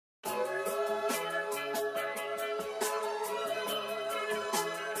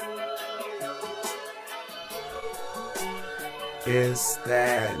It's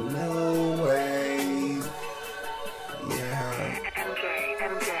that new wave. Yeah.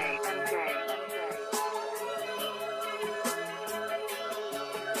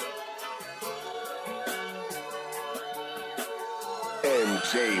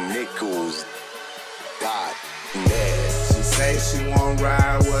 MJ She say she wanna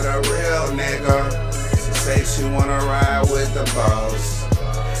ride with a real nigga. She say she wanna ride with the boss.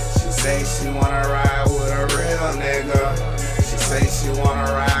 She say she wanna ride with a real nigga. She say she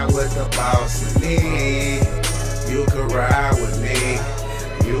wanna ride with the boss of me. You could ride with me.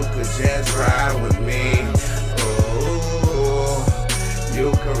 You could just ride with me. Oh,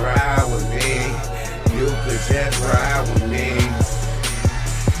 you could ride with me. You could just ride with me.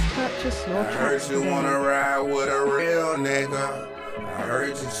 I heard you wanna ride with a real nigga. I heard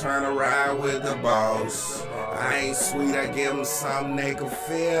you tryna ride with the boss. I ain't sweet, I give them something they can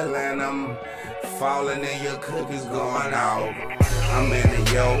feel, and I'm falling in your cookies going out. I'm in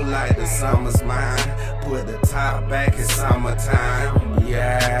the yo like the summer's mine. Put the top back in summertime.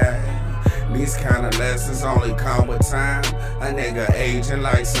 Yeah, these kind of lessons only come with time. A nigga aging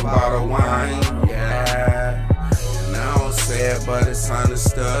like some bottled wine. Yeah, and I don't say it, but it's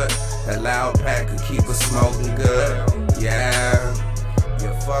understood. That loud pack could keep us smoking good. Yeah,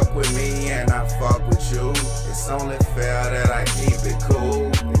 you fuck with me and I fuck with you. It's only fair that I keep it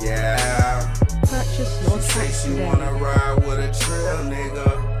cool. Yeah. She say she wanna ride with a trail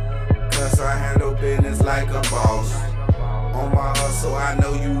nigga, cause I handle business like a boss. On my hustle, I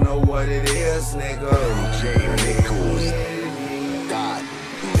know you know what it is, nigga.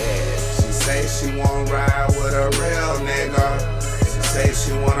 She say she wanna ride with a real nigga. She say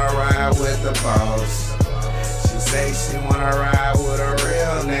she wanna ride with the boss. She say she wanna ride with a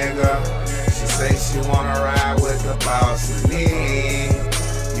real nigga. She say she wanna ride with the boss of me.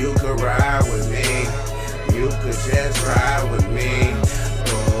 You could ride with me. You could just ride with me.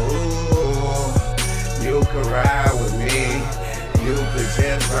 Oh, you could ride with me. You could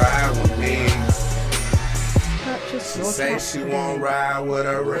just ride with me. She say she wanna ride with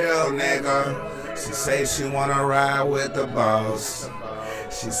a real nigga. She say she wanna ride with the boss.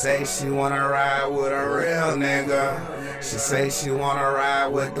 She say she wanna ride with a real nigga. She say she wanna ride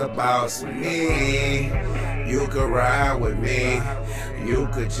with the boss of me. You could ride with me. You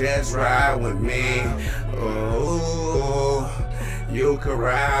could just ride with me. Oh, you could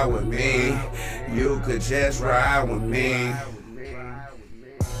ride with me. You could just ride with me.